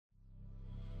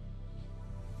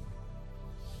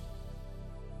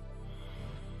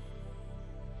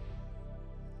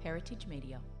Heritage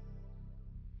Media.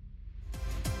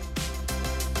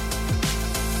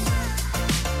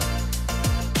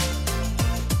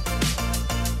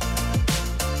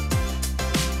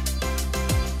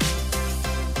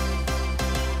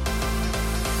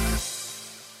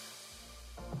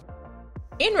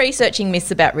 In researching myths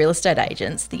about real estate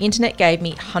agents, the internet gave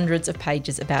me hundreds of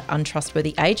pages about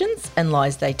untrustworthy agents and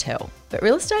lies they tell. But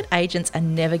real estate agents are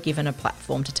never given a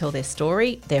platform to tell their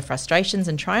story, their frustrations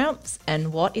and triumphs,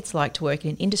 and what it's like to work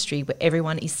in an industry where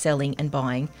everyone is selling and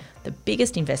buying the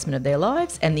biggest investment of their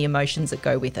lives and the emotions that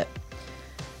go with it.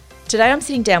 Today I'm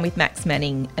sitting down with Max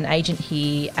Manning, an agent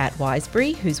here at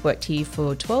Wisebury who's worked here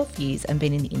for 12 years and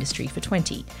been in the industry for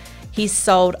 20. He's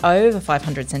sold over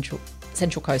 500 Central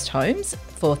Coast homes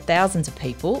for thousands of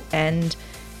people, and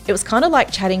it was kind of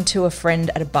like chatting to a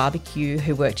friend at a barbecue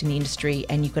who worked in the industry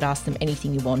and you could ask them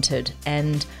anything you wanted.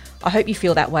 And I hope you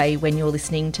feel that way when you're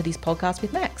listening to this podcast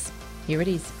with Max. Here it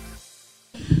is.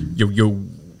 Yo, yo.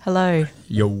 Hello.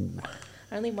 Yo.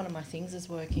 Only one of my things is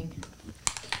working.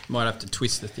 Might have to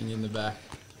twist the thing in the back.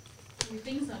 Your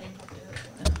thing's not in properly,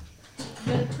 that's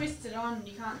why. You gotta twist it on,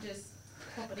 you can't just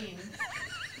pop it in.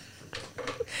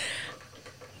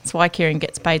 That's why Kieran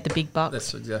gets paid the big bucks.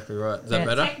 That's exactly right. Is that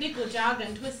better? Technical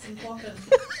jargon, twist and popping.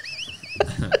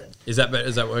 Is that better?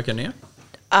 Is that working now?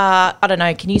 I don't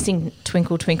know. Can you sing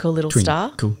Twinkle, Twinkle, Little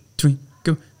Star? Twinkle,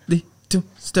 twinkle, little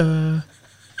star.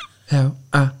 How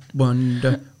I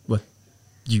wonder what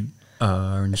you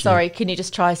are. And Sorry, can you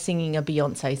just try singing a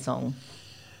Beyonce song?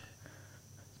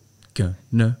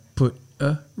 Gonna put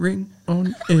a ring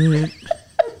on it.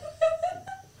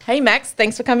 Hey, Max.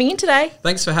 Thanks for coming in today.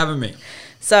 Thanks for having me.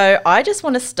 So I just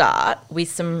want to start with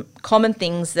some common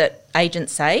things that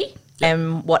agents say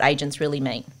and what agents really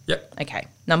mean. Yep. Okay.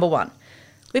 Number one,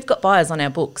 we've got buyers on our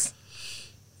books.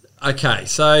 Okay,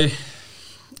 so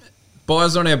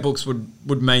buyers on our books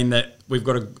would mean that we've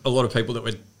got a lot of people that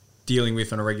we're dealing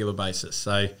with on a regular basis.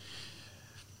 So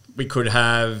we could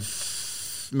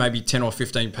have maybe 10 or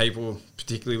 15 people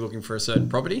particularly looking for a certain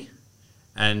property,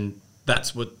 and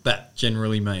that's what that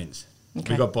generally means.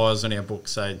 Okay. We've got buyers on our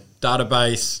books, so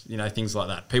database, things like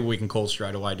that. People we can call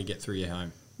straight away to get through your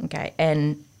home. Okay.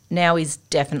 And now is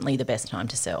definitely the best time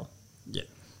to sell. Yeah.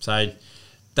 So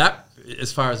that,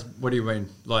 as far as, what do you mean?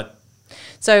 Like,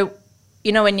 so,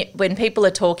 when people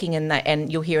are talking and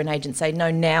you'll hear an agent say,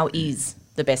 no, now is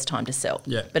the best time to sell.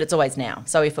 Yeah. But it's always now.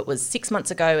 So if it was 6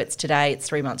 months ago, it's today, it's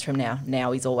 3 months from now.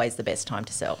 Now is always the best time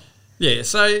to sell. Yeah.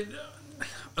 So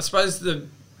I suppose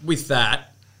with that,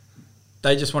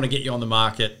 they just want to get you on the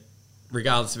market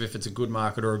regardless of if it's a good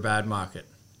market or a bad market.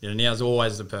 Now's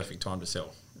always the perfect time to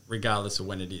sell, regardless of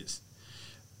when it is.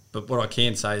 But what I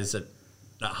can say is that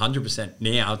 100%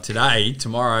 now, today,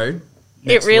 tomorrow,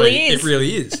 next It really week, is. It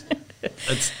really is.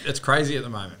 It's crazy at the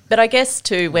moment. But I guess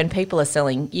too, when people are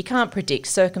selling, you can't predict.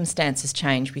 Circumstances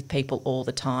change with people all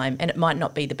the time, and it might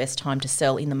not be the best time to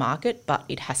sell in the market, but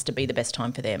it has to be the best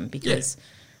time for them because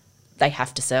they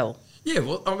have to sell. Yeah,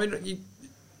 well, I mean,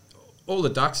 all the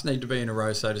ducks need to be in a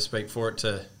row, so to speak, for it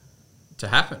to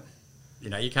happen.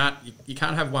 You can't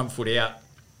have 1 foot out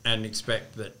and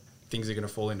expect that things are going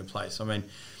to fall into place. I mean,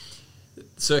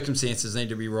 circumstances need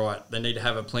to be right. They need to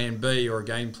have a plan B or a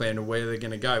game plan of where they're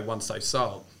going to go once they've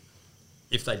sold.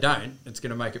 If they don't, it's going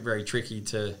to make it very tricky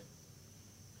to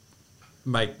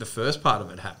make the first part of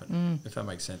it happen, if that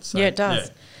makes sense. So, yeah, it does.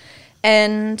 Yeah.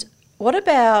 And what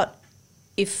about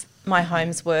if my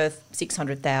home's worth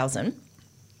 $600,000?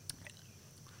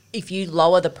 If you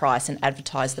lower the price and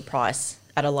advertise the price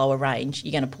at a lower range,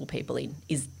 you're going to pull people in.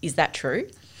 Is that true?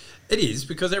 It is,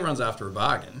 because everyone's after a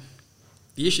bargain.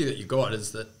 The issue that you've got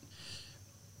is that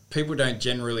people don't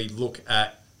generally look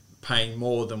at paying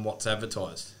more than what's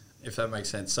advertised, if that makes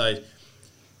sense. So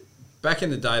back in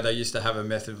the day, they used to have a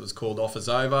method that was called offers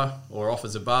over or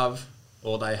offers above,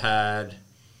 or they had,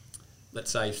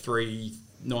 let's say,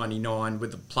 $3.99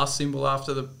 with the plus symbol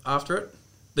after it.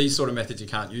 These sort of methods you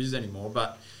can't use anymore,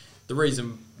 but the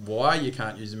reason why you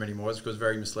can't use them anymore is because it's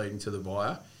very misleading to the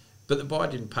buyer. But the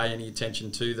buyer didn't pay any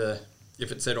attention to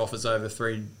if it said offers over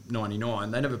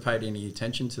 $3.99, they never paid any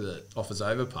attention to the offers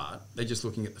over part. They're just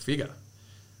looking at the figure.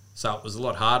 So it was a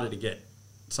lot harder to get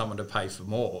someone to pay for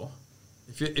more.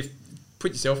 If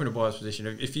put yourself in a buyer's position,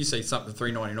 if you see something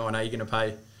 $3.99, are you going to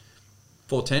pay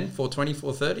 $4.10, $4.20,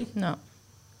 $4.30? No.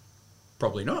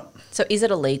 Probably not. So is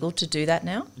it illegal to do that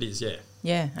now? It is, yeah.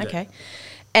 Yeah, okay.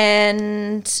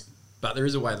 And... But there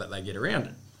is a way that they get around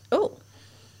it. Oh.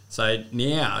 So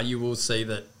now you will see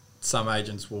that some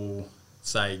agents will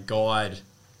say guide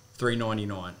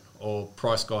 $3.99 or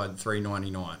price guide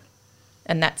 $3.99.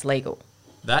 And that's legal?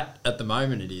 That, at the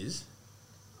moment, it is.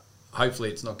 hopefully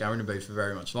it's not going to be for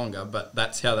very much longer, but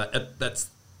that's how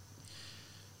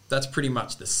that's pretty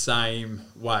much the same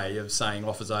way of saying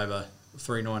offers over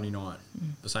 $399.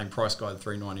 The same price guide,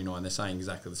 $399. They're saying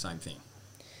exactly the same thing.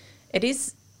 It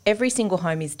is. Every single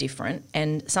home is different,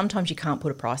 and sometimes you can't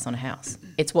put a price on a house.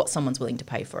 It's what someone's willing to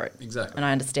pay for it. Exactly. And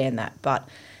I understand that. But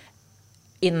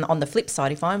on the flip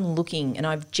side, if I'm looking and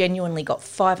I've genuinely got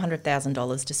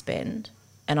 $500,000 to spend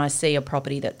and I see a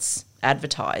property that's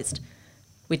advertised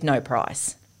with no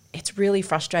price, it's really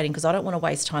frustrating because I don't want to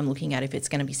waste time looking at if it's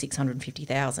going to be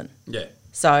 $650,000. Yeah.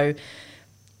 So,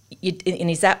 and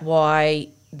is that why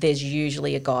there's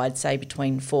usually a guide, say,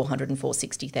 between $400,000 and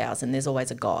 $460,000? There's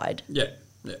always a guide. Yeah.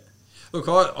 Look,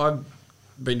 I've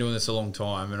been doing this a long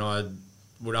time, and I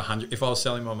would if I was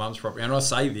selling my mum's property, and I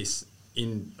say this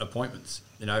in appointments,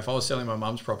 if I was selling my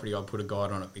mum's property, I'd put a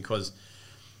guide on it, because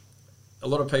a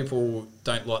lot of people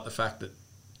don't like the fact that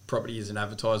property isn't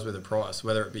advertised with a price,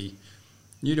 whether it be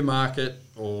new to market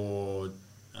or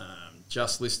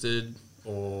just listed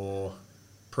or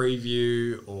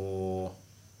preview or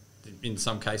in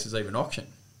some cases even auction,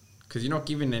 because you're not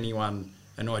giving anyone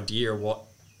an idea of what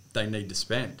they need to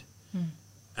spend.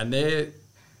 And their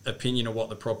opinion of what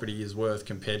the property is worth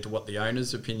compared to what the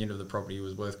owner's opinion of the property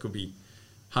was worth could be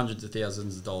hundreds of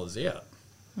thousands of dollars out.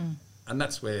 And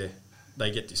that's where they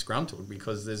get disgruntled,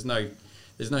 because there's no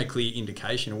clear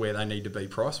indication of where they need to be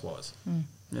price-wise.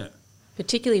 Yeah.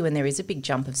 Particularly when there is a big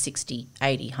jump of 60,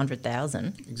 80,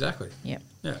 100,000. Exactly. Yeah.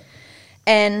 Yeah.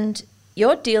 And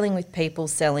you're dealing with people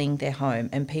selling their home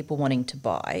and people wanting to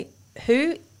buy.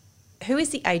 Who is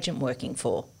the agent working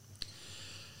for?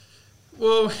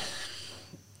 Well,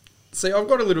 see, I've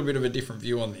got a little bit of a different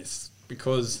view on this,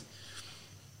 because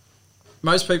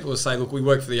most people will say, look, we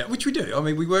work for the owner, which we do. I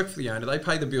mean, we work for the owner. They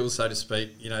pay the bills, so to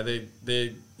speak. They're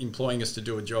employing us to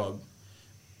do a job.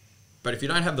 But if you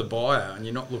don't have the buyer and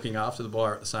you're not looking after the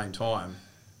buyer at the same time,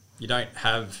 you don't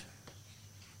have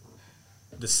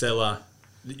the seller,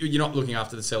 you're not looking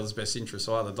after the seller's best interests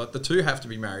either. Like, the two have to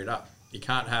be married up. You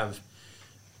can't have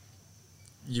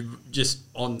you just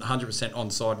on 100%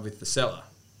 on side with the seller.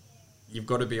 You've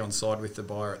got to be on side with the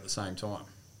buyer at the same time.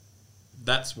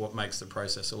 That's what makes the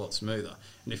process a lot smoother.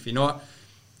 And if you're not,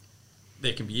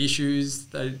 there can be issues.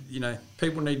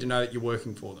 People need to know that you're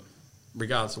working for them,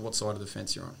 regardless of what side of the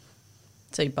fence you're on.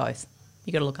 So both.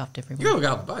 You got to look after everyone. You got to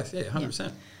look after both. Yeah, 100%.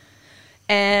 Yeah.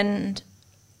 And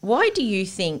why do you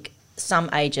think some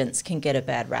agents can get a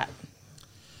bad rap?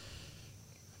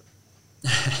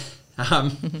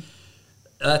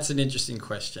 That's an interesting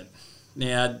question.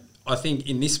 Now, I think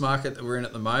in this market that we're in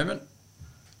at the moment,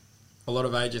 a lot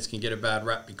of agents can get a bad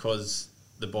rap because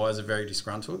the buyers are very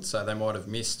disgruntled, so they might have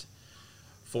missed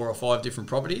 4 or 5 different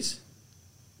properties.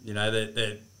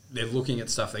 They're looking at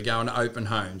stuff. They're going to open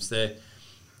homes. They're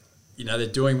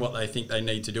doing what they think they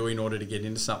need to do in order to get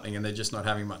into something, and they're just not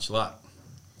having much luck.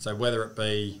 So whether it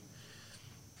be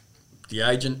the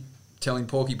agent telling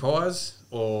porky pies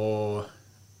or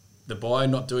the buyer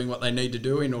not doing what they need to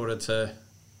do in order to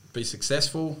be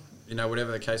successful,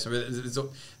 whatever the case,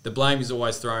 the blame is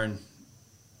always thrown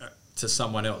to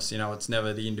someone else. It's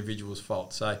never the individual's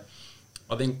fault. So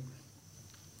I think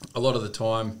a lot of the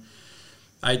time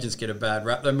agents get a bad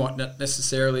rap. They might not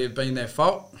necessarily have been their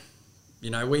fault.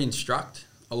 We instruct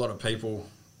a lot of people,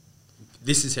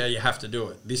 this is how you have to do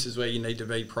it. This is where you need to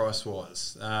be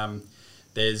price-wise.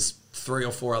 There's 3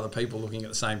 or 4 other people looking at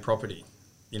the same property.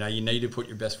 You need to put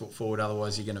your best foot forward,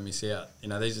 otherwise you're going to miss out.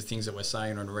 These are things that we're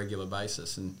saying on a regular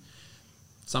basis. And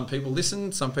some people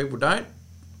listen, some people don't.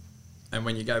 And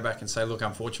when you go back and say, look,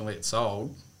 unfortunately it's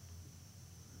sold,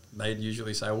 they'd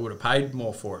usually say, well, we would have paid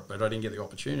more for it, but I didn't get the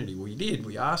opportunity. Well, you did.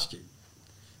 We asked you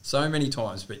so many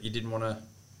times, but you didn't want to.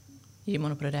 You didn't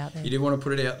want to put it out there. You didn't want to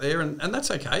put it out there, and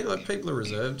that's okay. Like, people are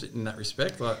reserved in that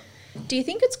respect. Like, do you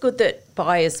think it's good that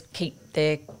buyers keep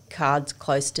their cards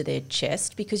close to their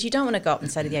chest? Because you don't want to go up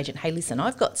and say to the agent, hey, listen,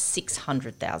 I've got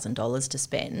 $600,000 to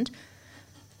spend.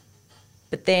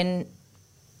 But then,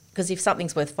 because if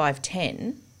something's worth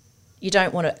 $510,000, you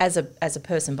don't want to, as a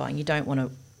person buying, you don't want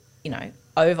to,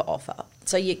 over offer.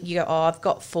 So you go, oh, I've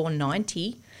got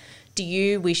 $490,000. Do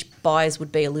you wish buyers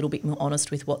would be a little bit more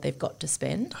honest with what they've got to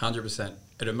spend? 100%.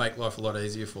 It'd make life a lot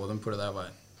easier for them, put it that way.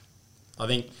 I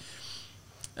think.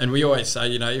 And we always say,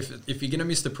 if you're going to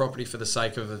miss the property for the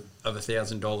sake of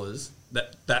 $1,000,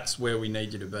 that's where we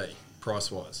need you to be,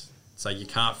 price-wise. So you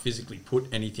can't physically put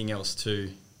anything else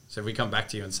to. So if we come back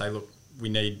to you and say, look, we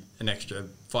need an extra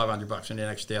 $500, we need an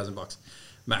extra $1,000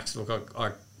 max. Look,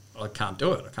 I can't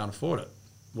do it. I can't afford it.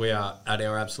 We are at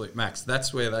our absolute max.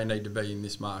 That's where they need to be in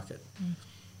this market.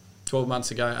 12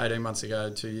 months ago, 18 months ago,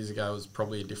 2 years ago was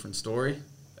probably a different story.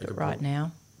 But right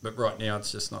now? But right now,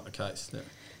 it's just not the case. Yeah.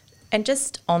 And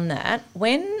just on that,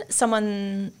 when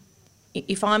someone,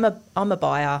 if I'm a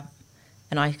buyer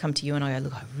and I come to you and I go,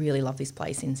 look, I really love this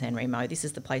place in San Remo, this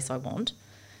is the place I want.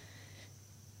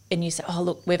 And you say, oh,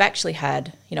 look, we've actually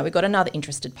had, we've got another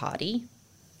interested party.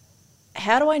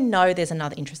 How do I know there's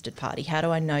another interested party? How do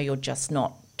I know you're just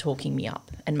not talking me up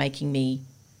and making me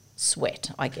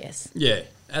sweat, I guess? Yeah.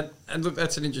 And look,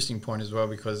 that's an interesting point as well,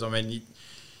 because,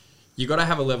 you got to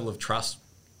have a level of trust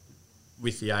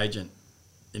with the agent.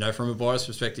 From a buyer's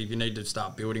perspective, you need to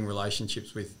start building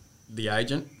relationships with the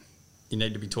agent. You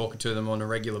need to be talking to them on a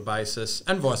regular basis,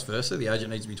 and vice versa. The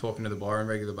agent needs to be talking to the buyer on a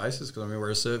regular basis, because, we're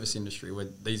a service industry where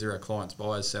these are our clients,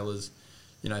 buyers, sellers,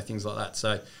 things like that.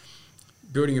 So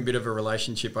building a bit of a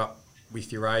relationship up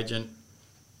with your agent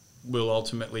will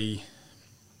ultimately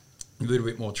a little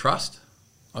bit more trust,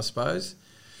 I suppose.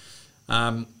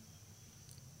 Some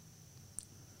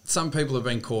people have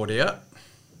been caught out,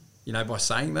 by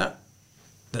saying that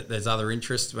there's other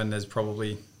interest when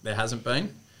there hasn't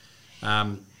been.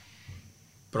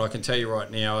 But I can tell you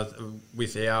right now,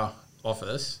 with our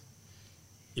office,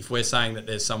 if we're saying that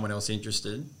there's someone else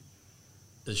interested,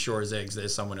 as sure as eggs,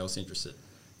 there's someone else interested.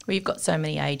 Well, you've got so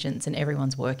many agents and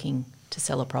everyone's working to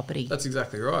sell a property. That's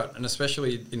exactly right. And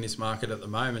especially in this market at the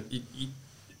moment,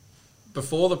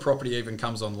 before the property even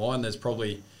comes online, there's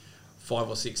probably 5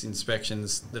 or 6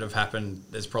 inspections that have happened.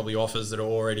 There's probably offers that are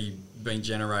already being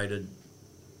generated.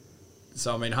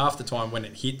 So, half the time when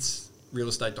it hits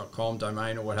realestate.com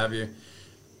domain or what have you,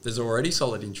 there's already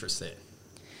solid interest there.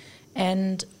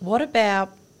 And what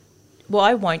about,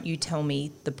 why won't you tell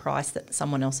me the price that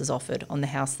someone else has offered on the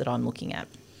house that I'm looking at?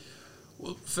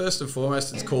 Well, first and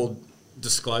foremost, it's called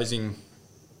disclosing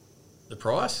the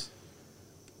price.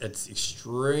 It's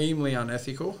extremely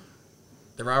unethical.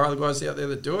 There are other guys out there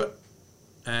that do it,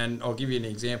 and I'll give you an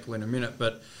example in a minute,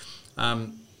 but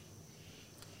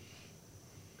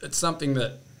it's something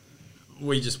that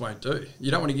we just won't do. You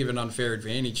don't want to give an unfair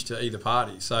advantage to either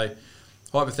party. So,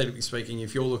 hypothetically speaking,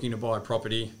 if you're looking to buy a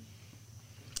property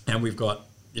and we've got,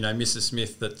 Mrs.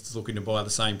 Smith that's looking to buy the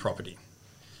same property,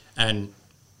 and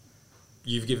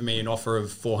you've given me an offer of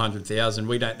 $400,000,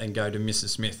 we don't then go to Mrs.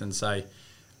 Smith and say,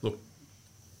 look,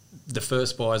 the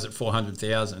first buyer's at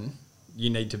 $400,000,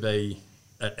 you need to be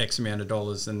at X amount of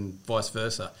dollars, and vice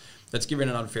versa. That's giving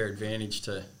an unfair advantage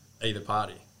to either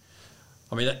party.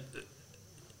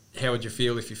 How would you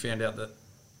feel if you found out that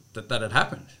had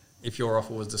happened? If your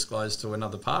offer was disclosed to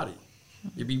another party,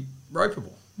 you'd be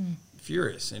ropeable,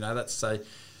 furious. And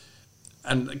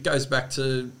it goes back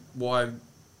to why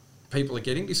people are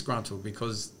getting disgruntled,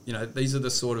 because these are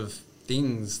the sort of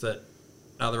things that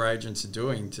other agents are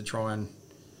doing to try and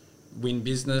win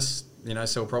business,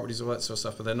 sell properties, all that sort of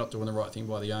stuff, but they're not doing the right thing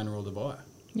by the owner or the buyer.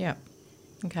 Yeah.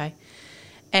 Okay.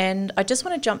 And I just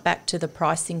want to jump back to the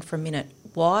pricing for a minute.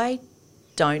 Why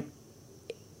don't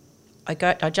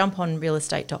I jump on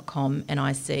realestate.com and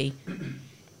I see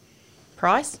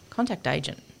price, contact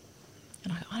agent.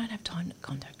 And I don't have time to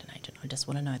contact an agent. I just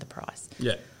want to know the price.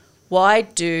 Yeah. Why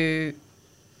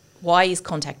is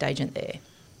contact agent there?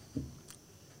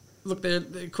 Look, there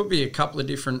could be a couple of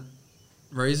different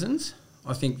reasons.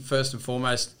 I think first and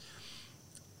foremost,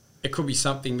 it could be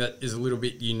something that is a little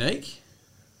bit unique,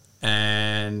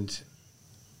 and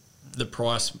the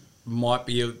price might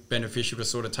be beneficial to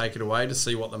sort of take it away to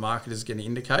see what the market is going to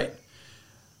indicate.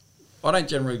 I don't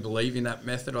generally believe in that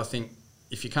method. I think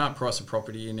if you can't price a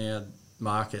property in our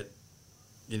market,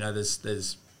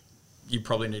 there's you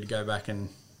probably need to go back and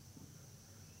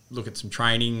look at some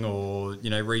training or,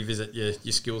 revisit your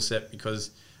skill set,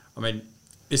 because,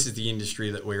 this is the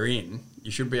industry that we're in. You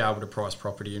should be able to price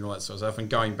property and all that sort of stuff. And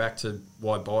going back to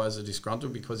why buyers are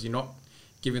disgruntled, because you're not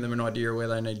giving them an idea of where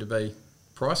they need to be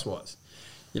price-wise.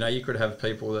 You could have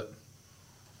people that...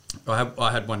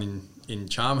 I had one in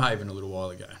Charmhaven a little while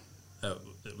ago.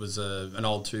 It was an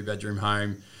old 2-bedroom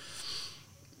home,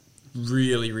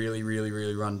 really, really, really,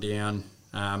 really run down.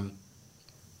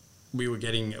 We were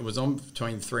getting... It was on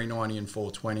between $390 and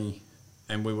 $420,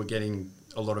 and we were getting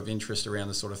a lot of interest around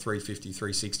the sort of $350,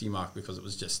 $360 mark, because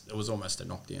it was almost a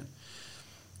knockdown.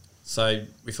 So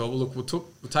we thought, well, look,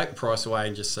 we'll take the price away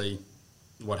and just see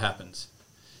what happens.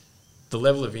 The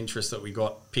level of interest that we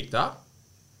got picked up,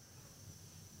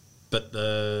 but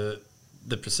the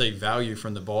perceived value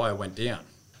from the buyer went down.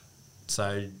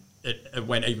 So it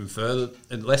went even further,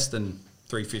 and less than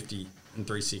 $350 and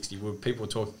 $360. Where people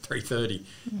were talking $330,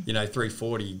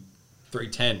 $340,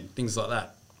 $310, things like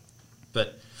that.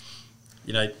 But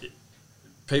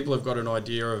people have got an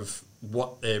idea of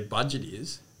what their budget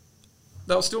is.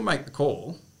 They'll still make the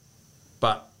call,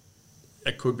 but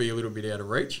it could be a little bit out of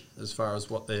reach as far as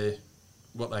what they're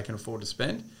what they can afford to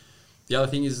spend. The other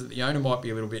thing is that the owner might be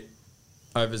a little bit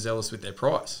overzealous with their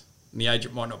price, and the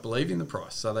agent might not believe in the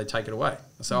price, so they take it away.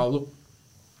 They say, "Oh, look,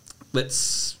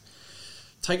 let's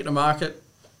take it to market,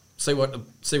 see what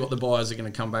the buyers are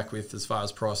going to come back with as far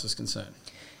as price is concerned."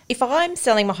 If I'm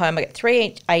selling my home, I get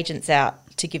 3 agents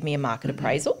out to give me a market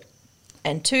appraisal,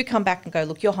 and 2 come back and go,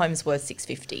 "Look, your home's worth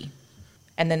 $650,"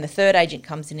 and then the third agent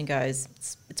comes in and goes,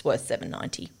 "It's worth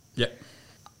 $790." Yep.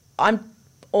 I'm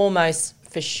almost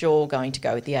for sure going to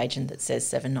go with the agent that says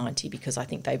 $790 because I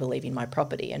think they believe in my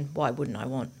property, and why wouldn't I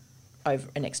want over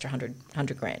an extra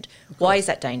 100 grand? Why is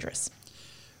that dangerous?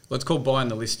 Well, it's called buying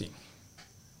the listing,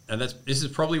 and this is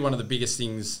probably one of the biggest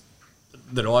things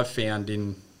that I've found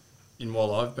in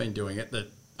while I've been doing it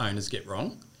that owners get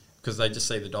wrong, because they just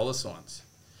see the dollar signs.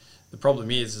 The problem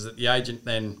is that the agent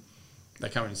then, they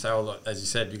come in and say, "Oh, as you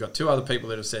said, you've got 2 other people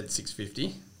that have said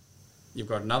 $650. You've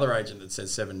got another agent that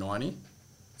says $790.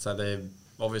 So they're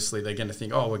going to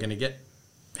think, oh, we're going to get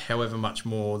however much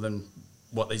more than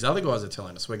what these other guys are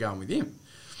telling us. We're going with him.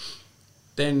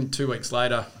 Then 2 weeks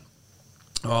later,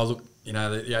 oh, look,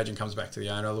 the agent comes back to the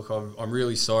owner. "Look, I'm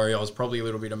really sorry. I was probably a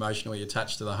little bit emotionally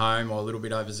attached to the home, or a little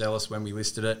bit overzealous when we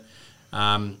listed it.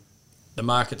 The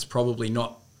market's probably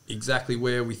not exactly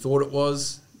where we thought it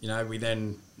was. We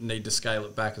then need to scale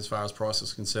it back as far as price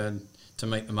is concerned to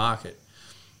meet the market."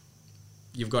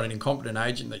 You've got an incompetent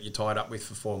agent that you're tied up with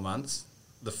for 4 months.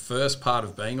 The first part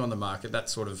of being on the market, that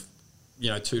sort of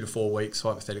 2 to 4 weeks,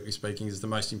 hypothetically speaking, is the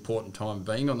most important time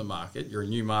being on the market. You're a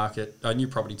new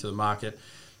property to the market.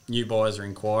 New buyers are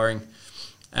inquiring.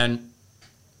 And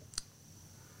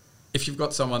if you've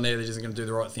got someone there that isn't going to do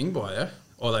the right thing by you,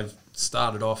 or they've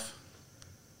started off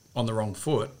on the wrong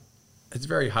foot, it's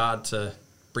very hard to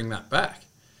bring that back.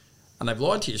 And they've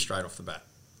lied to you straight off the bat.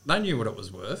 They knew what it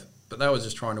was worth, but they were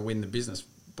just trying to win the business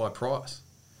by price.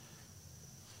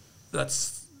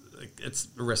 It's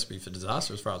a recipe for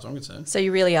disaster as far as I'm concerned. So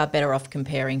you really are better off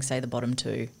comparing, say, the bottom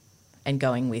 2 and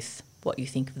going with what you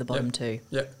think of the bottom 2.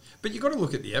 Yeah, but you've got to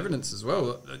look at the evidence as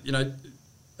well.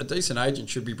 A decent agent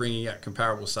should be bringing out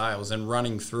comparable sales and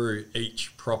running through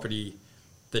each property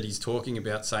that he's talking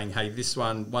about, saying, "Hey, this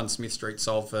one Smith Street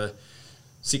sold for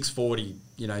 $640,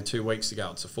 2 weeks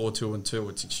ago. It's a 4.2 and 2.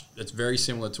 It's very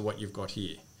similar to what you've got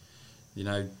here.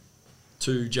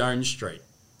 2 Jones Street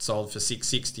sold for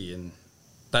 $660, and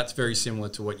that's very similar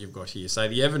to what you've got here." So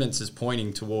the evidence is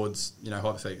pointing towards,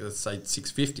 hypothetically, let's say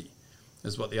 $650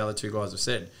 is what the other 2 guys have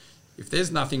said. If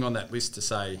there's nothing on that list to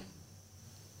say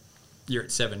you're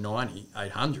at $790,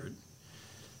 $800,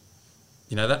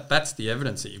 that's the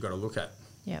evidence that you've got to look at.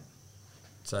 Yeah.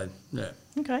 So, yeah.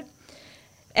 Okay.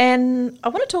 And I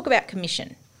want to talk about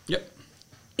commission. Yep.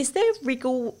 Is there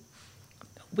wiggle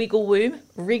room?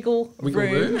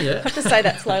 Yeah. I have to say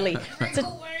that slowly.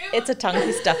 It's a tongue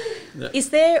twister. Yep. Is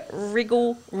there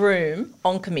wriggle room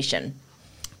on commission?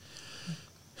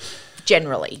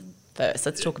 Generally, first.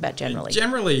 Let's talk about generally.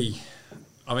 Generally,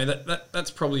 I mean, that's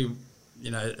probably,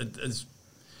 it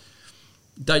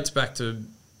dates back to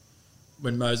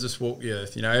when Moses walked the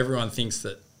earth. Everyone thinks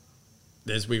that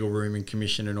there's wiggle room in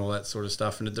commission and all that sort of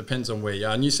stuff, and it depends on where you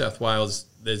are. New South Wales,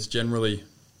 there's generally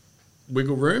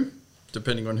wiggle room,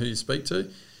 depending on who you speak to.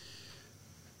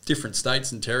 Different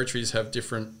states and territories have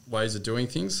different ways of doing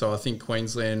things. So I think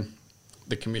Queensland,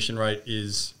 the commission rate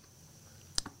is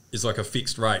like a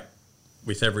fixed rate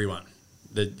with everyone.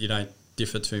 That you don't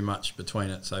differ too much between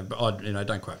it. So, but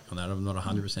don't quote me on that. I'm not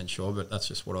 100% sure, but that's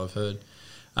just what I've heard.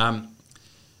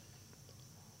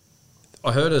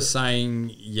 I heard her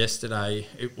saying yesterday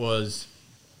it was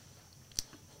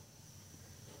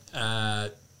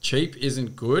cheap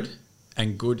isn't good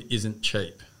and good isn't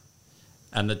cheap.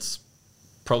 And that's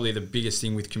probably the biggest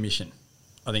thing with commission.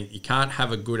 I think you can't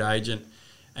have a good agent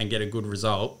and get a good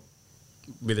result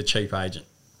with a cheap agent.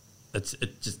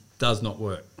 It just does not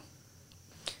work.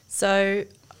 So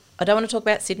I don't want to talk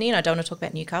about Sydney and I don't want to talk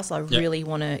about Newcastle. I really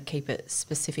want to keep it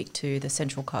specific to the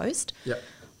Central Coast. Yep.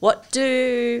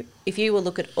 If you will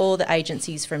look at all the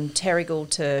agencies from Terrigal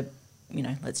to,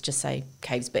 let's just say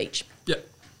Caves Beach. Yep.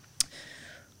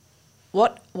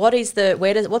 What's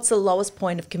the lowest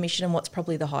point of commission and what's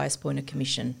probably the highest point of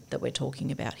commission that we're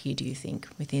talking about here, do you think,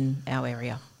 within our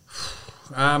area?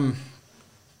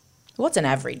 What's an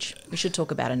average? We should talk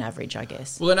about an average, I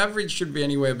guess. Well, an average should be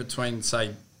anywhere between,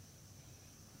 say,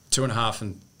 2.5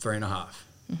 and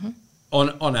 3.5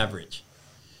 on average.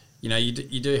 You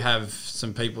do have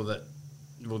some people that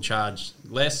will charge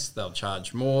less, they'll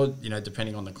charge more,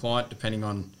 depending on the client, depending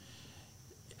on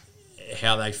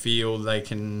how they feel they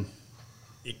can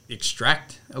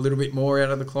extract a little bit more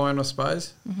out of the client, I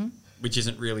suppose, which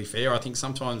isn't really fair. I think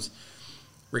sometimes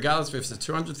regardless if it's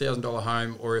a $200,000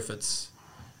 home or if it's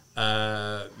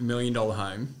a $1 million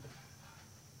home,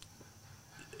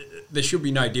 there should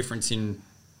be no difference in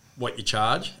what you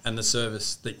charge and the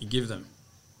service that you give them.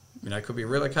 You know, it could be a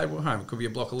relocatable home, it could be a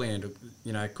block of land,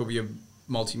 you know, it could be a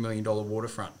multi-million-dollar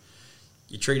waterfront.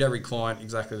 You treat every client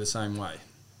exactly the same way.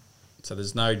 So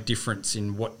there's no difference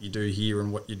in what you do here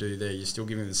and what you do there. You're still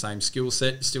giving the same skill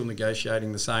set, you're still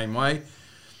negotiating the same way.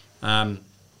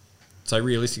 So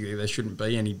realistically, there shouldn't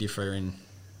be any differ in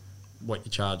what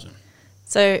you charge them.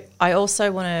 So I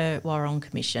also want to, while we're on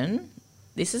commission,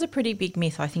 this is a pretty big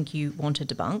myth I think you want to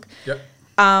debunk. Yep.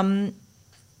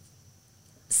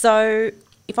 So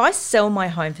if I sell my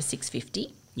home for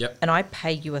 $650 Yep. and I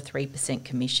pay you a 3%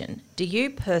 commission, do you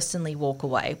personally walk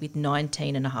away with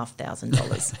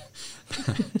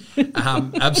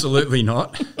 $19,500? Absolutely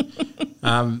not.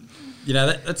 You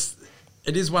know,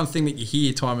 it is one thing that you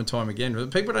hear time and time again, but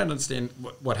people don't understand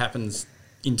what happens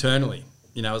internally,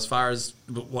 you know, as far as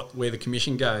where the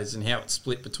commission goes and how it's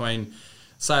split between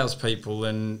salespeople,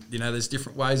 and you know, there's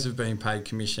different ways of being paid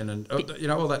commission, and you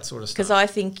know, all that sort of stuff. Because I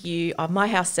think my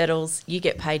house settles, you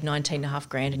get paid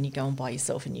 $19,500 and you go and buy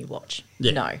yourself a new watch.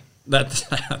 Yeah. No, that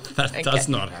Okay. does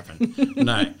not happen.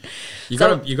 No, you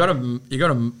got to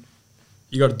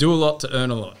do a lot to earn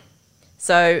a lot.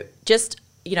 So just,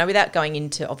 you know, without going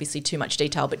into obviously too much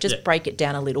detail, but just break it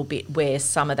down a little bit where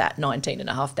some of that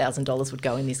 $19,500 would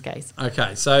go in this case.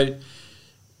 Okay, so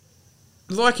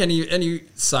like any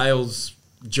sales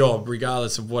job,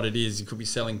 regardless of what it is, you could be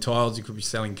selling tiles, you could be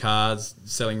selling cars,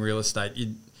 selling real estate.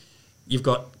 You've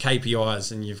got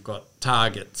KPIs and you've got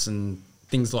targets and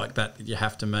things like that you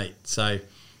have to meet. So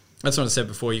that's what I said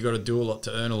before. You've got to do a lot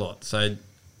to earn a lot. So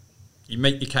you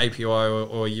meet your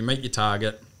KPI or you meet your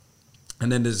target,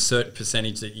 and then there's a certain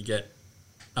percentage that you get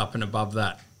up and above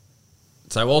that.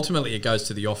 So ultimately, it goes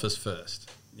to the office first,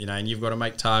 you know, and you've got to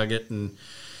make target and.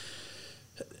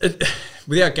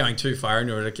 Without going too far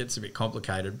into it, it gets a bit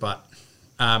complicated, but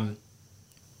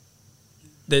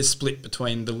there's split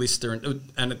between the lister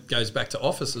and it goes back to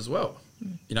office as well.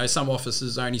 You know, some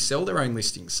offices only sell their own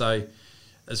listings. So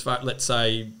let's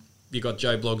say you've got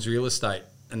Joe Bloggs Real Estate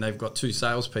and they've got 2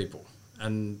 salespeople,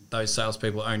 and those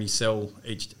salespeople only sell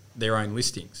each their own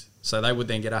listings. So they would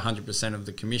then get 100% of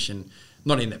the commission,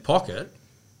 not in their pocket,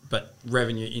 but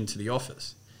revenue into the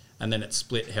office. And then it's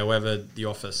split however the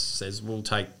office says, we'll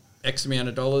take X amount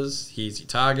of dollars, here's your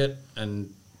target,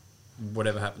 and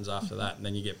whatever happens after that. And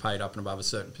then you get paid up and above a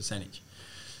certain percentage.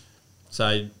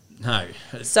 So, no.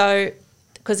 So,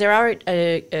 because there are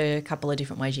a couple of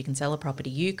different ways you can sell a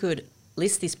property. You could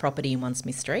list this property in One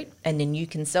Smith Street and then you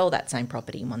can sell that same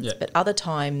property in one. Yeah. But other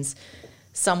times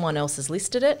someone else has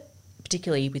listed it,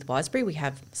 particularly with Wisebury. We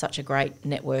have such a great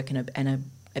network and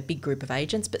a big group of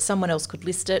agents, but someone else could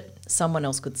list it, someone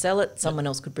else could sell it, someone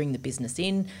else could bring the business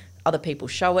in, other people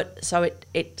show it. So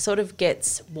it sort of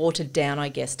gets watered down, I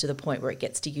guess, to the point where it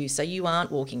gets to you. So you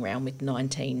aren't walking around with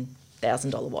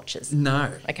 $19,000 watches.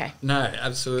 No. Okay. No,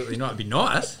 absolutely not. It'd be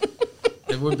nice.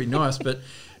 It would be nice, but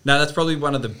no, that's probably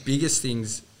one of the biggest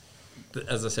things, that,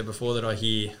 as I said before, that I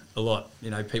hear a lot. You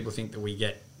know, people think that we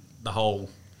get the whole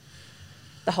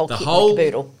kit and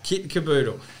caboodle. Kit and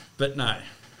caboodle, but no.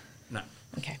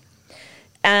 Okay.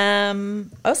 I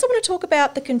also want to talk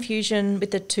about the confusion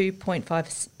with the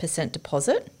 2.5%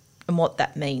 deposit and what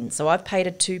that means. So I've paid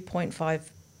a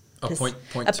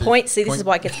 2.5%. See, this is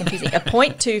why it gets confusing. A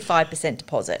 0.25%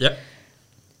 deposit. Yep.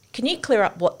 Can you clear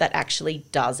up what that actually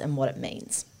does and what it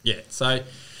means? Yeah. So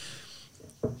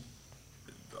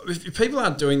if people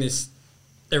aren't doing this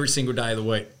every single day of the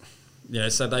week, you know,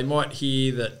 so they might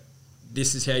hear that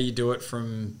this is how you do it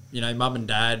from, you know, mum and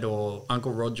dad or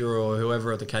Uncle Roger or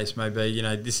whoever the case may be. You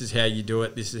know, this is how you do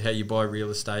it. This is how you buy real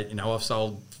estate. You know, I've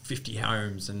sold 50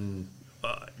 homes and,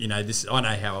 you know, I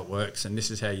know how it works and this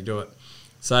is how you do it.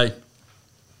 So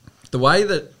the way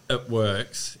that it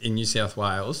works in New South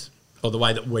Wales, or the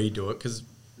way that we do it, because,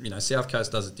 you know, South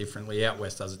Coast does it differently, out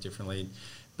West does it differently,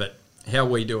 but how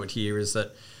we do it here is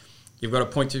that you've got a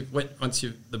point to, once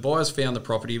the buyer's found the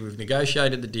property, we've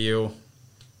negotiated the deal,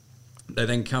 they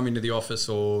then come into the office,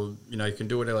 or, you know, you can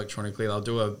do it electronically. They'll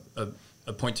do a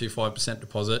 0.25%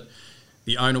 deposit.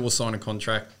 The owner will sign a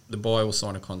contract. The buyer will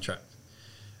sign a contract.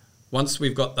 Once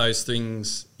we've got those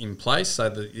things in place, so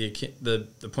the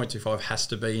 0.25 has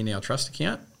to be in our trust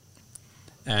account,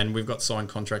 and we've got signed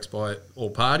contracts by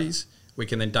all parties, we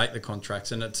can then date the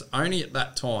contracts, and it's only at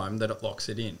that time that it locks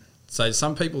it in. So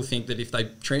some people think that if they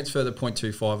transfer the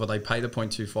 0.25 or they pay the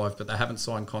 0.25 but they haven't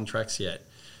signed contracts yet,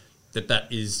 that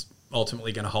is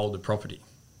ultimately going to hold the property.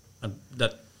 And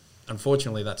that,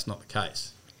 unfortunately, that's not the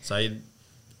case. So,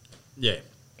 yeah.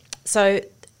 So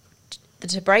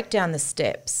to break down the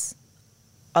steps,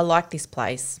 I like this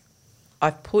place.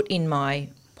 I've put in my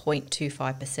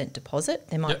 0.25% deposit.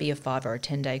 There might Yep. be a 5 or a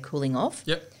 10-day cooling off.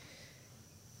 Yep.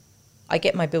 I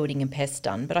get my building and pests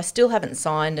done, but I still haven't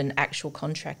signed an actual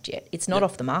contract yet. It's not Yep.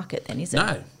 off the market then, is it?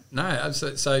 No.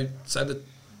 So that,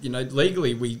 you know,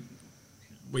 legally we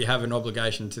have an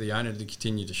obligation to the owner to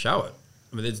continue to show it.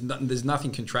 I mean, there's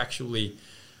nothing contractually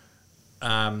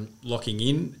locking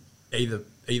in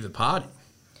either party.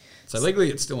 So legally,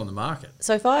 it's still on the market.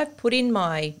 So if I put in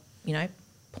my,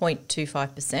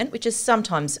 0.25%, which is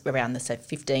sometimes around the, say,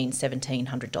 $1,500,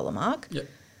 $1,700 mark, Yep.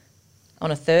 on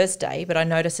a Thursday, but I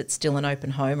notice it's still an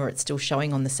open home or it's still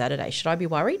showing on the Saturday, should I be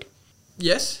worried?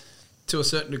 Yes, to a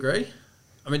certain degree.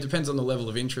 I mean, it depends on the level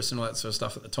of interest and all that sort of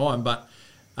stuff at the time, but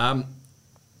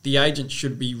the agent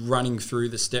should be running through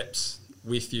the steps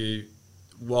with you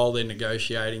while they're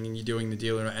negotiating and you're doing the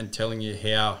deal and telling you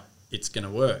how it's going to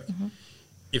work. Mm-hmm.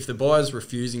 If the buyer's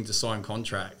refusing to sign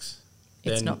contracts,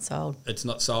 then It's not sold. It's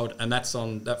not sold, and that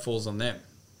falls on them.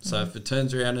 So if it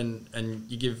turns around and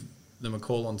you give them a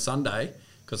call on Sunday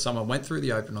because someone went through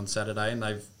the open on Saturday and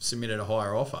they've submitted a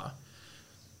higher offer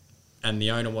and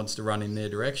the owner wants to run in their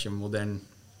direction, well then,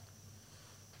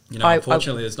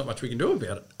 unfortunately there's not much we can do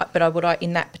about it. But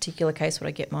in that particular case, would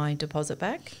I get my deposit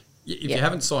back? If Yeah. you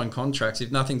haven't signed contracts,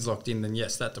 if nothing's locked in, then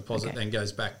yes, that deposit Okay. then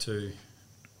goes back to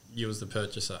you as the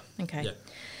purchaser. Okay. Yeah.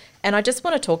 And I just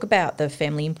want to talk about the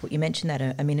family input. You mentioned that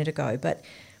a minute ago, but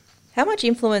how much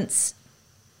influence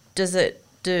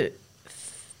do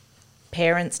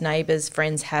parents, neighbours,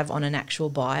 friends have on an actual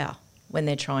buyer when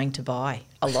they're trying to buy?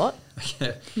 A lot?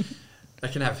 They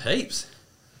can have heaps.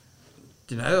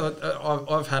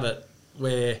 I've had it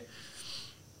where,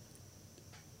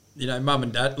 mum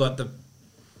and dad,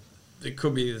 it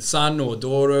could be the son or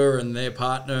daughter and their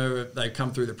partner, they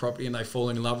come through the property and they fall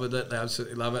in love with it. They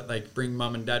absolutely love it. They bring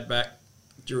mum and dad back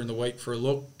during the week for a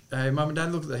look. Hey, mum and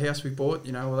dad, look at the house we bought,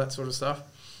 all that sort of stuff.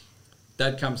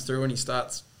 Dad comes through and he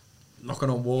starts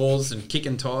knocking on walls and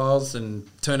kicking tiles and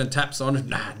turning taps on. You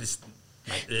got this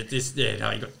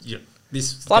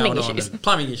Plumbing going issues. on and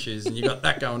plumbing issues, and you got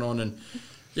that going on, and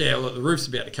look, the roof's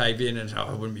about to cave in, and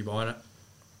I wouldn't be buying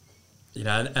it.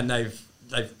 And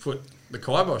they've put the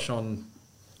kibosh on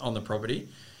the property.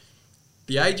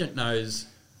 The agent knows,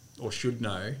 or should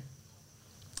know,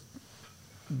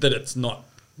 that it's not.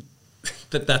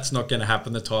 That's not going to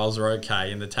happen. The tiles are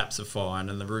okay and the taps are fine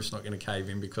and the roof's not going to cave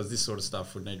in because this sort of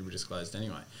stuff would need to be disclosed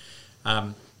anyway.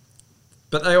 But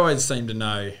they always seem to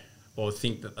know or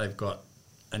think that they've got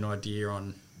an idea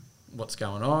on what's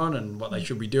going on and what they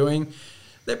should be doing.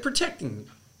 They're protecting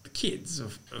the kids,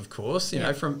 of course.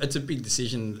 It's a big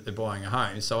decision that they're buying a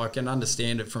home, so I can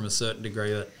understand it from a certain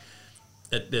degree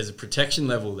that there's a protection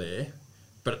level there,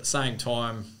 but at the same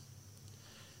time,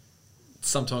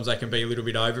 sometimes they can be a little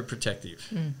bit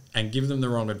overprotective and give them the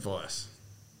wrong advice.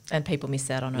 And people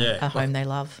miss out on a home they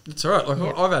love. It's all right.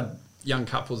 I've had young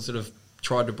couples that have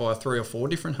tried to buy 3 or 4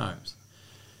 different homes,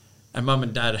 and mum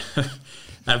and dad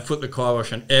have put the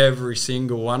kibosh on every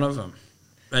single one of them.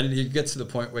 And it gets to the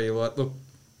point where you're like, look,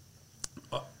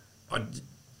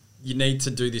 you need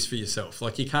to do this for yourself.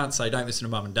 Like, you can't say don't listen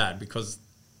to mum and dad, because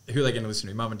who are they going to listen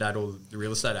to, mum and dad or the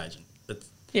real estate agent?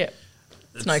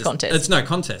 It's no contest. It's no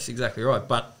contest, exactly right.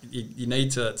 But you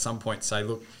need to at some point say,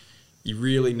 look, you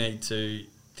really need to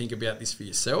think about this for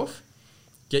yourself.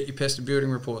 Get your pest and building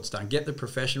reports done. Get the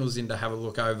professionals in to have a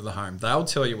look over the home. They'll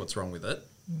tell you what's wrong with it.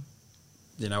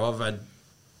 I've had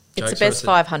It's the best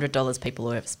 $500 people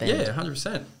will ever spend. Yeah,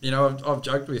 100%. I've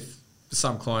joked with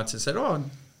some clients and said, oh,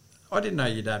 I didn't know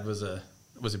your dad was a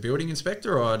building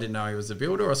inspector, or I didn't know he was a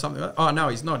builder or something like that. Oh, no,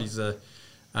 he's not. He's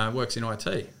works in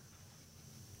IT.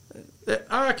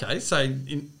 Okay, so,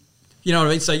 you know what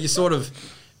I mean? So you're sort of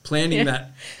planning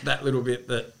that little bit,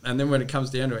 and then when it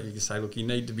comes down to it, you can say, look, you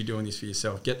need to be doing this for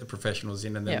yourself. Get the professionals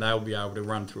in, and then they'll be able to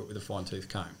run through it with a fine-tooth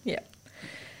comb. Yeah.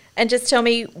 And just tell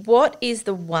me, what is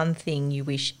the one thing you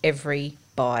wish every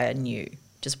buyer knew?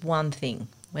 Just one thing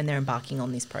when they're embarking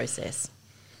on this process.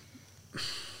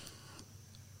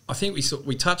 I think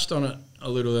we touched on it a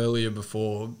little earlier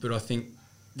before, but I think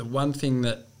the one thing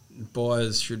that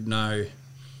buyers should know,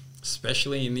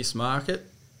 especially in this market,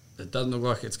 that doesn't look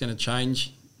like it's going to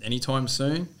change anytime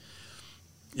soon,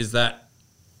 is that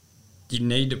you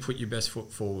need to put your best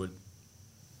foot forward.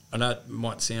 I know it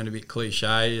might sound a bit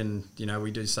cliche, and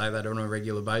we do say that on a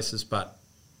regular basis, but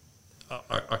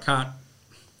I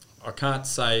can't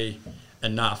say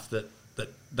enough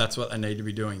that's what they need to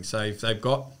be doing. So if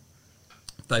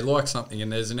they like something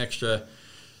and there's an extra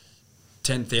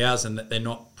 10,000 that they're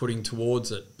not putting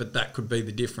towards it, but that could be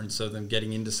the difference of them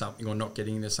getting into something or not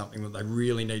getting into something, that they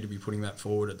really need to be putting that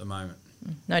forward at the moment.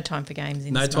 No time for games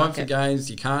in No this time for market. games.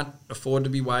 You can't afford to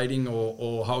be waiting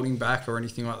or holding back or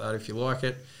anything like that if you like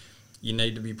it. You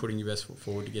need to be putting your best foot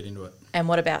forward to get into it. And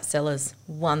what about sellers?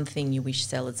 One thing you wish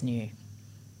sellers knew.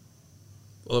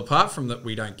 Well, apart from that,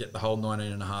 we don't get the whole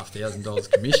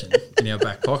 $19,500 commission in our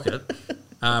back pocket.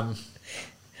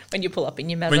 When you pull up in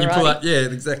your Maserati. When you pull up, yeah,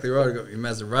 exactly right. I've got my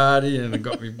Maserati and I've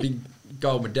got my big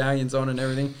gold medallions on and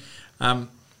everything.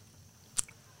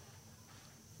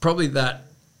 Probably that,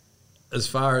 as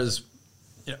far as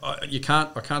I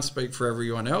can't speak for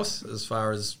everyone else as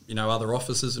far as other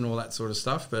offices and all that sort of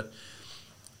stuff, but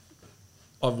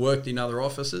I've worked in other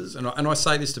offices, and I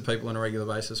say this to people on a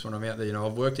regular basis when I'm out there.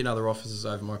 I've worked in other offices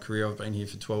over my career. I've been here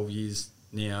for 12 years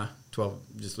now,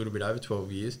 just a little bit over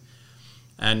 12 years,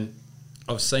 and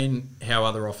I've seen how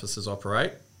other offices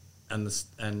operate and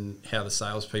how the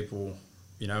salespeople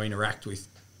interact with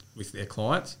their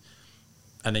clients,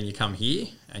 and then you come here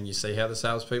and you see how the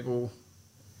salespeople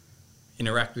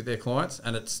interact with their clients,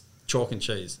 and it's chalk and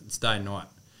cheese. It's day and night.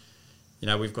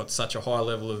 We've got such a high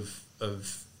level of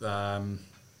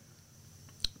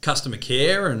customer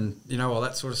care and all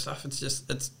that sort of stuff.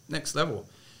 It's next level.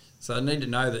 So they need to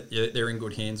know that they're in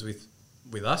good hands with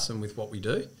us and with what we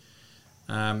do.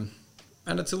 And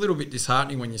it's a little bit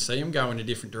disheartening when you see them go in a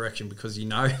different direction, because you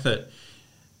know that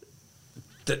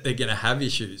they're going to have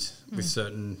issues with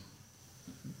certain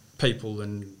people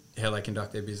and how they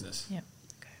conduct their business. Yep.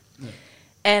 Okay. Yeah.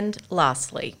 And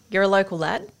lastly, you're a local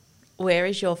lad. Where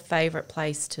is your favourite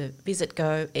place to visit,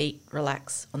 go, eat,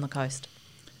 relax on the coast?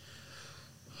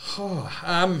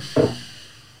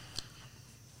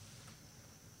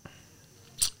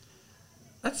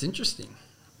 That's interesting.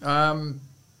 If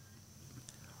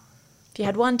you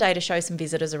had one day to show some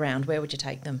visitors around, where would you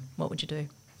take them? What would you do?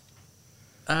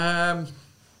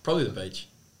 Probably the beach,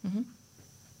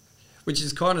 which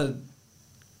is kind of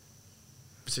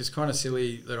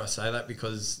silly that I say that,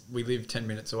 because we live 10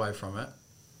 minutes away from it,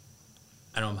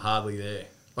 and I'm hardly there.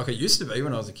 Like it used to be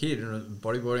when I was a kid and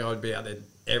bodyboarding, I'd be out there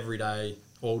every day,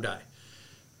 all day.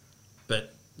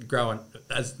 But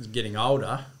getting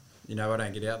older, I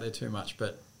don't get out there too much.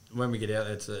 But when we get out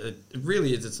there, it's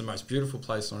the most beautiful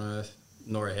place on earth,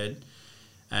 Norah Head,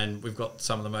 and we've got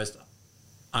some of the most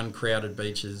uncrowded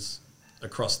beaches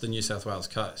across the New South Wales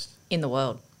coast. In the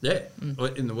world. Yeah,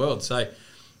 in the world. So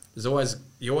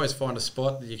you always find a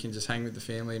spot that you can just hang with the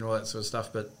family and all that sort of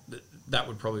stuff. But that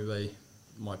would probably be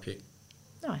my pick.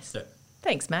 Nice. Yeah.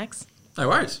 Thanks, Max. No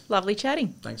worries. Lovely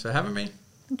chatting. Thanks for having me.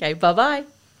 Okay, bye-bye.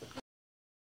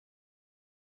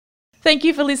 Thank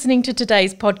you for listening to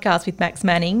today's podcast with Max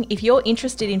Manning. If you're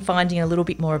interested in finding a little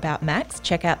bit more about Max,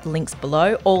 check out the links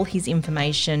below. All his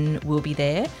information will be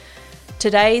there.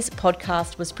 Today's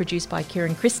podcast was produced by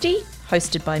Kieran Christie,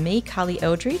 hosted by me, Carly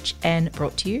Eldridge, and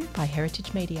brought to you by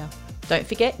Heritage Media. Don't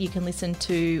forget, you can listen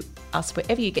to us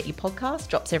wherever you get your podcast.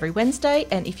 Drops every Wednesday.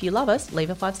 And if you love us, leave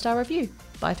a 5-star review.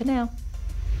 Bye for now.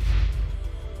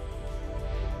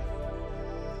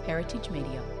 Heritage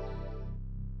Media.